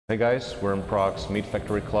Hey guys, we're in Prague's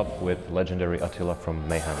MeetFactory club with legendary Attila from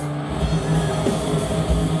Mayhem.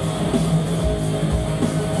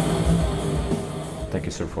 Thank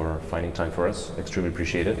you, sir, for finding time for us. Extremely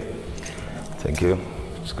appreciate it. Thank you.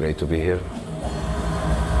 It's great to be here.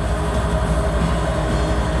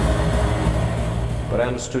 But I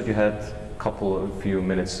understood you had a few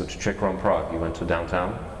minutes to check around Prague. You went to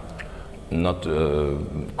downtown? Not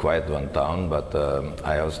quite downtown, but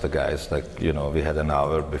I asked the guys, like, you know, we had an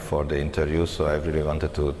hour before the interview, so I really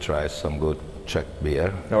wanted to try some good Czech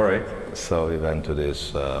beer. All right. So we went to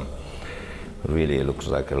this, really looks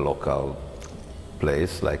like a local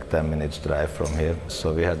place, like 10 minutes drive from here.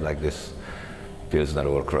 So we had like this Pilsner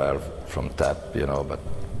Urquell from tap, you know, but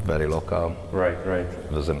very local. Right, right.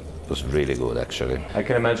 It was really good, actually. I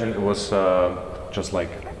can imagine it was just like,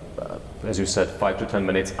 as you said, 5 to 10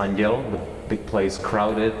 minutes. Angel, the big place,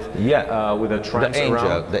 crowded, yeah, with a trance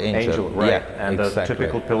around. The angel, right? Yeah, and exactly. The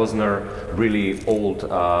typical Pilsner, really old,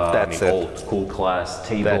 old school class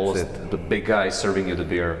tables. The big guy serving you the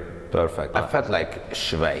beer. Perfect. I felt like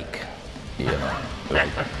Schweik, you know.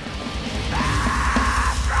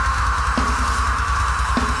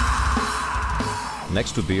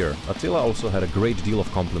 Next to beer, Attila also had a great deal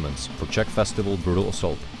of compliments for Czech festival Brutal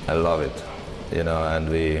Assault. I love it, you know,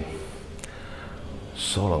 and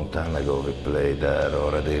so long time ago we played there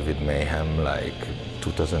already with Mayhem, like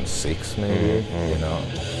 2006 maybe, you know.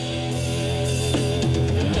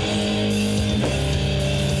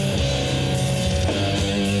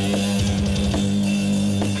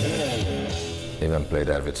 Even played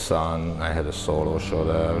there with Sun. I had a solo show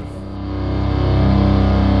there.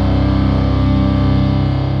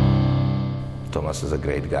 Thomas is a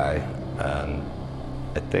great guy, and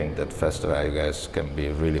I think that festival you guys can be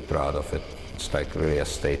really proud of it. It's like really a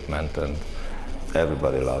statement, and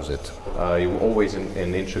everybody loves it. You always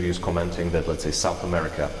in interviews commenting that, let's say, South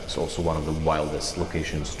America is also one of the wildest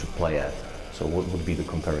locations to play at. So what would be the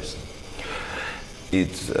comparison?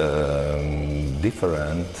 It's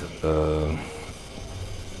different.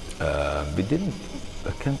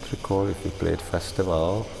 I can't recall if we played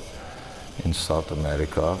festival in South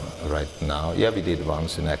America right now. Yeah, we did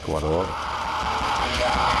once in Ecuador.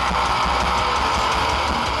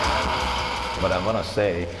 But I want to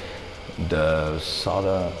say the South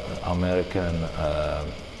American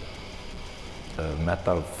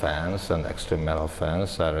metal fans and extreme metal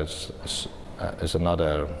fans is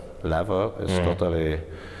another level. It's totally,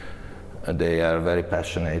 they are very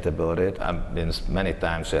passionate about it. I've been many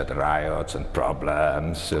times at riots and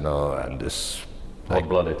problems, you know, and this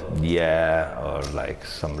Hot-blooded. Yeah, or like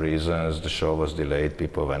some reasons the show was delayed,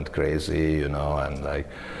 people went crazy, you know, and like,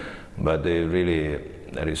 but they really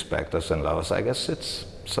respect us and love us. I guess it's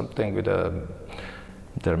something with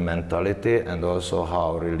their mentality and also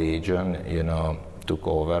how religion, you know, took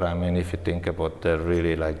over. I mean, if you think about the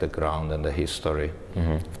really like the ground and the history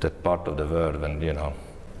of that part of the world, when, you know,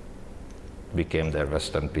 became their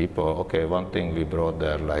Western people. Okay, one thing we brought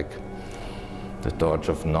there, like the torch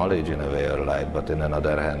of knowledge in a way or light, but in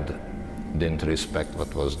another hand, didn't respect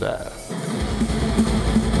what was there.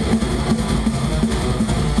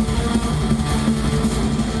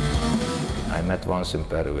 I met once in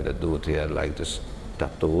Peru with a dude, he had like this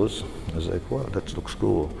tattoos. I was like, wow, that looks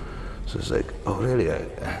cool. So he's like, oh really,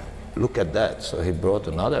 look at that. So he brought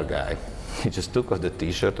another guy. He just took off the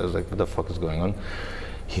t-shirt. I was like, what the fuck is going on?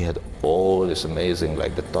 He had all this amazing,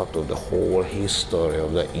 like the tattoo of the whole history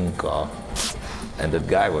of the Inca. And that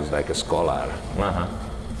guy was like a scholar.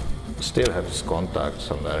 Still have his contact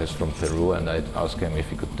somewhere. He's from Peru, and I asked him if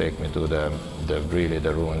he could take me to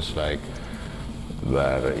the ruins, like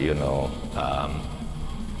where, you know,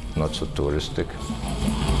 not so touristic.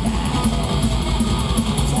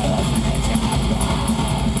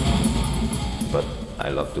 But I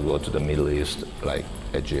love to go to the Middle East, like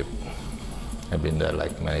Egypt. I've been there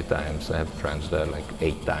like many times. I have friends there like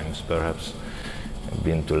 8 times perhaps. I've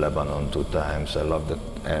been to Lebanon 2 times. I love that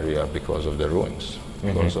area because of the ruins,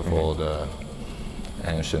 because of all the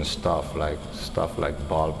ancient stuff like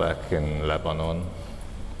Baalbek in Lebanon.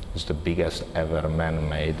 It's the biggest ever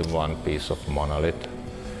man-made one piece of monolith.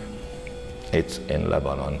 It's in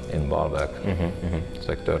Lebanon, in Baalbek. It's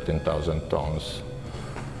like 13,000 tons.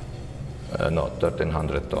 No,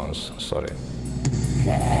 1,300 tons, sorry.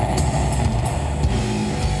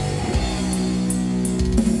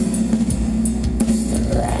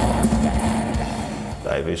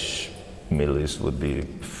 I wish Middle East would be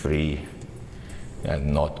free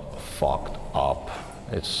and not fucked up.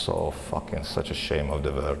 It's so fucking such a shame of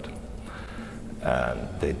the world. And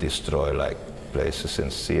they destroy like places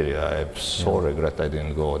in Syria. I so regret I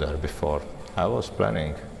didn't go there before. I was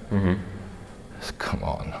planning Come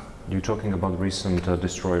on. You're talking about recent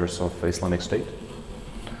destroyers of Islamic State?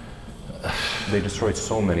 They destroyed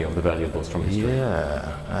so many of the valuables from history.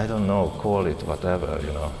 Yeah, I don't know, call it whatever,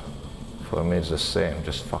 you know. For me it's the same,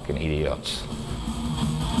 just fucking idiots.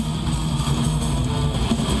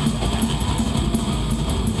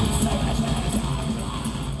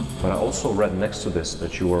 But I also read next to this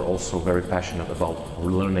that you were also very passionate about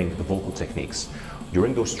learning the vocal techniques.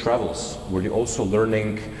 During those travels, were you also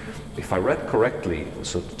learning, if I read correctly,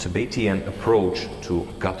 so Tibetan approach to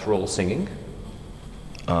guttural singing?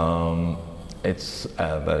 It's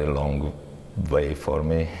a very long way for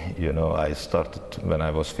me. You know, I started when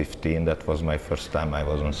I was 15. That was my first time I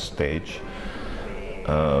was on stage.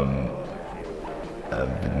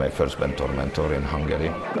 My first mentor in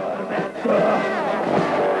Hungary.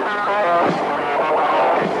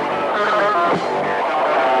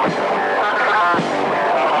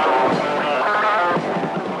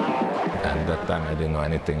 And that time I didn't know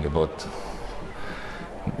anything about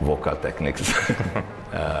vocal techniques.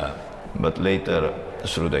 But later,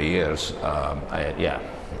 through the years,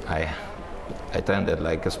 I attended,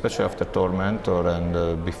 like, especially after Tormentor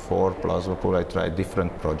and before Plasma Pool, I tried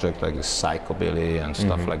different projects like the psychobilly and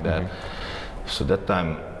stuff like that. So that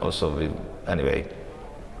time also we, anyway,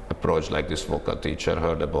 approached like this vocal teacher,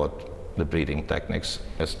 heard about the breathing techniques.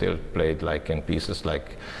 I still played like in pieces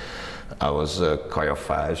like I was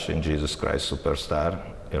Caiaphas in Jesus Christ Superstar.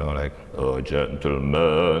 You know, like, oh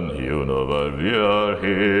gentlemen, you know why we are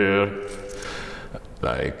here.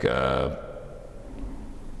 Like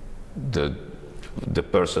the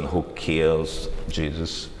person who kills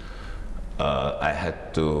Jesus, I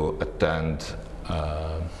had to attend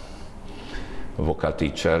a vocal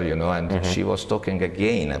teacher, you know, and she was talking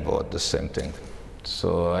again about the same thing.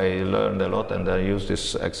 So I learned a lot and I used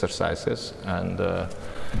these exercises, and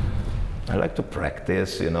I like to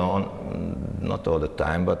practice, you know, not all the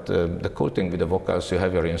time, but the cool thing with the vocals, you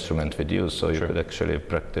have your instrument with you, so you could actually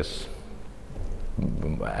practice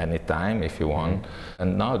anytime if you want.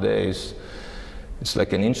 And nowadays, it's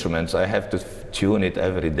like an instrument, so I have to tune it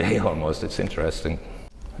every day almost. It's interesting.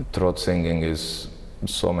 Throat singing is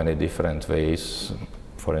so many different ways,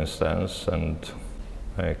 for instance, and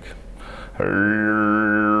like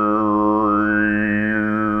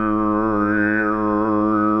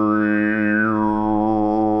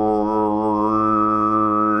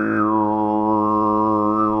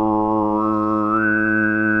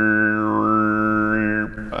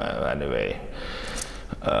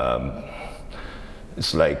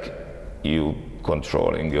it's like you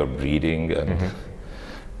controlling your breathing and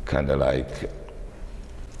kind of like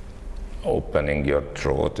opening your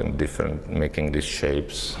throat and making these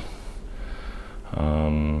shapes.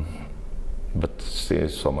 But still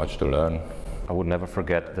so much to learn. I would never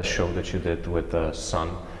forget the show that you did with Sun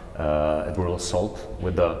at Brutal Assault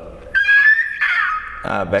with the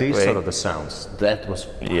these sort of the sounds. That was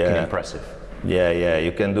fucking impressive. Yeah,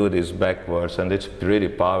 you can do this backwards, and it's pretty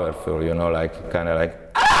powerful, you know, like kind of like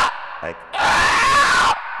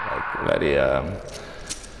very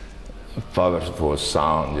powerful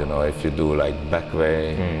sound, you know, if you do like back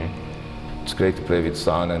way. It's great to play with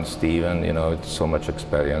Sun and Steven, you know, it's so much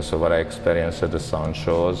experience. So what I experienced at the sound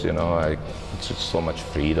shows, you know, it's just so much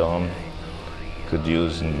freedom. Could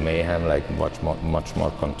use in Mayhem like much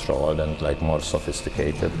more controlled and like more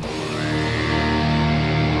sophisticated.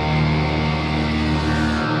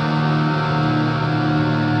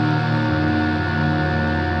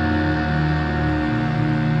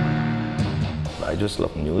 I just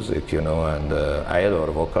love music, you know, and I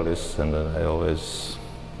adore vocalists, and I always,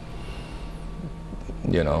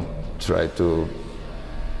 you know, try to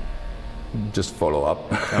just follow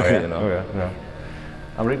up. You know.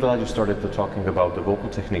 I'm really glad you started talking about the vocal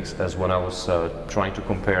techniques, as when I was trying to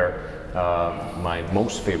compare my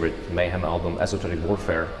most favorite Mayhem album, Esoteric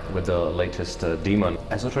Warfare, with the latest Demon.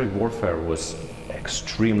 Esoteric Warfare was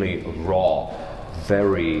extremely raw,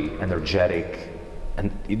 very energetic, and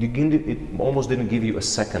it almost didn't give you a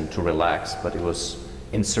second to relax, but it was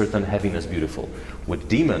in certain heaviness beautiful. With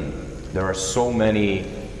Demon, there are so many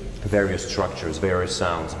various structures, various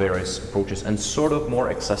sounds, various approaches, and sort of more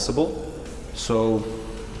accessible. So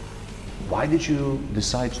why did you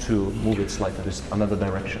decide to move it slightly this another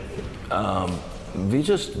direction? We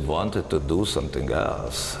just wanted to do something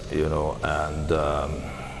else, you know, and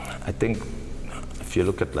I think if you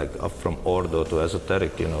look at like up from Ordo to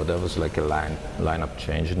Esoteric, you know, there was like a lineup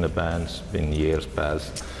change in the band. It's been years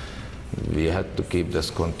past. We had to keep this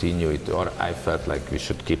continuity, or I felt like we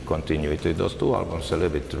should keep continuity. Those two albums are a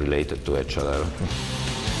little bit related to each other.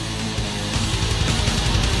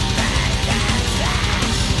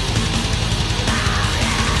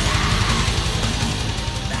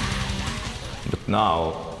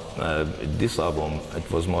 Now, this album,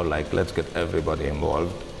 it was more like, let's get everybody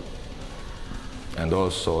involved. And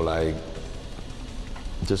also like,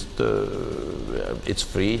 just, it's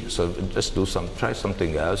free, so just try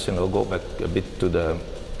something else, you know, go back a bit to the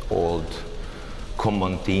old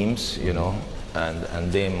common themes, you know,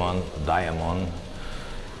 and diamond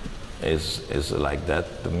is like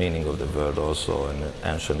that. The meaning of the word also in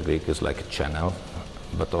ancient Greek is like a channel,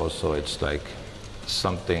 but also it's like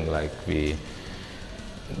something like we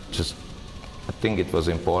just, I think it was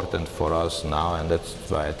important for us now, and that's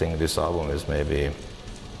why I think this album is maybe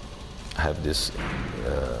have this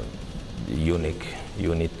unity,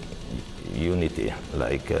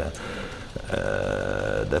 like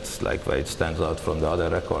that's like why it stands out from the other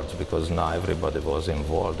records, because now everybody was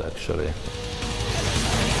involved actually.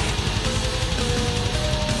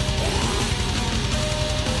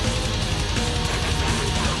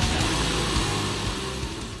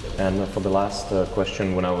 And for the last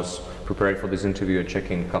question, when I was preparing for this interview and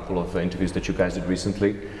checking a couple of interviews that you guys did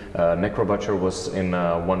recently, Necrobutcher was in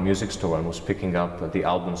one music store and was picking up the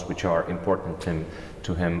albums which are important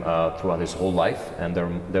to him throughout his whole life, and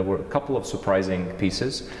there were a couple of surprising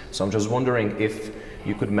pieces. So I'm just wondering if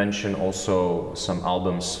you could mention also some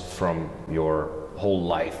albums from your whole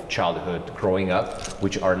life, childhood, growing up,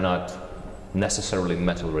 which are not necessarily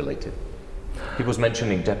metal related. He was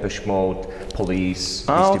mentioning Depeche Mode, Police,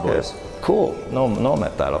 Beastie Boys. Cool. No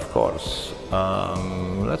metal, of course.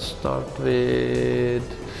 Let's start with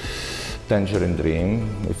Tangerine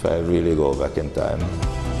Dream, if I really go back in time.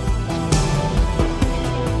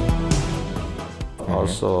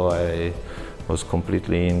 Also, I was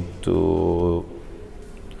completely into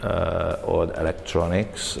old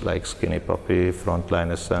electronics, like Skinny Puppy,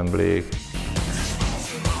 Frontline Assembly.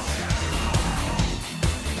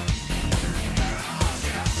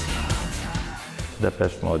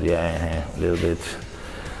 Depeche Mode, yeah, a little bit.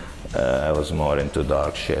 I was more into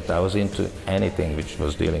dark shit. I was into anything which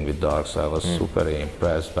was dealing with dark, so I was super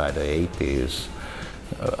impressed by the 80s.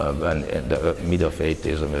 And in the mid of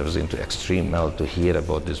 80s, I was into extreme metal to hear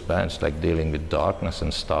about these bands like dealing with darkness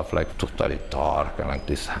and stuff, like totally dark and like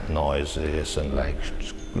these noises and like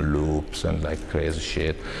loops and like crazy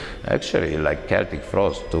shit. Actually, like Celtic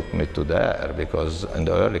Frost took me to there, because in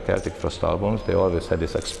the early Celtic Frost albums, they always had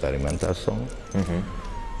this experimental song,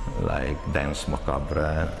 like Dance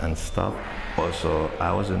Macabre and stuff. Also,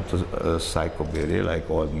 I was into psychobilly, like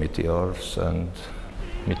old Meteors, and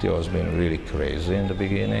Meteors been really crazy in the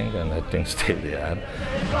beginning, and I think still they are.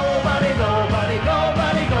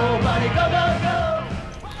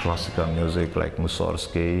 Classical music like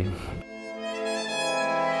Mussorgsky.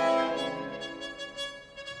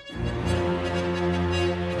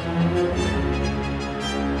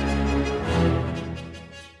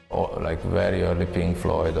 Like very early Pink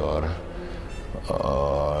Floyd, or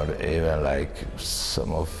even like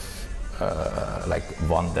some of like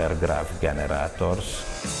Vandergraaf Generators.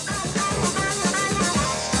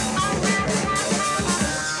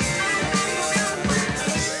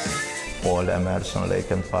 Old Emerson,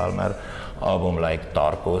 Lake and Palmer album like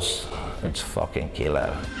Tarkus, it's fucking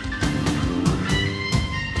killer.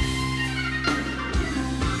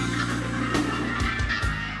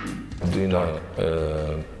 Do you know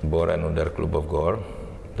Bohren und der Club of Gore,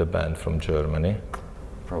 the band from Germany?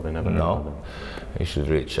 Probably never heard of them. You should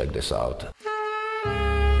really check this out.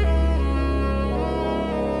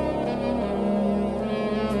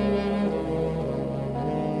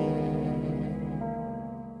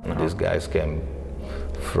 These guys came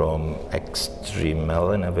from extreme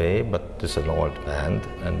metal in a way, but it's an old band,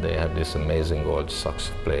 and they have this amazing old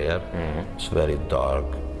sax player. It's very dark,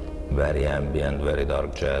 very ambient, very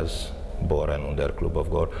dark jazz. Bohren und der Club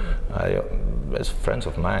of Gore. As friends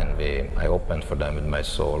of mine, I opened for them with my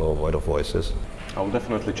solo, Void of Voices. I will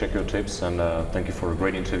definitely check your tapes, and thank you for a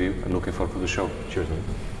great interview, and looking forward to the show. Cheers, man.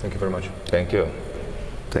 Thank you very much. Thank you.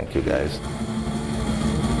 Thank you, guys.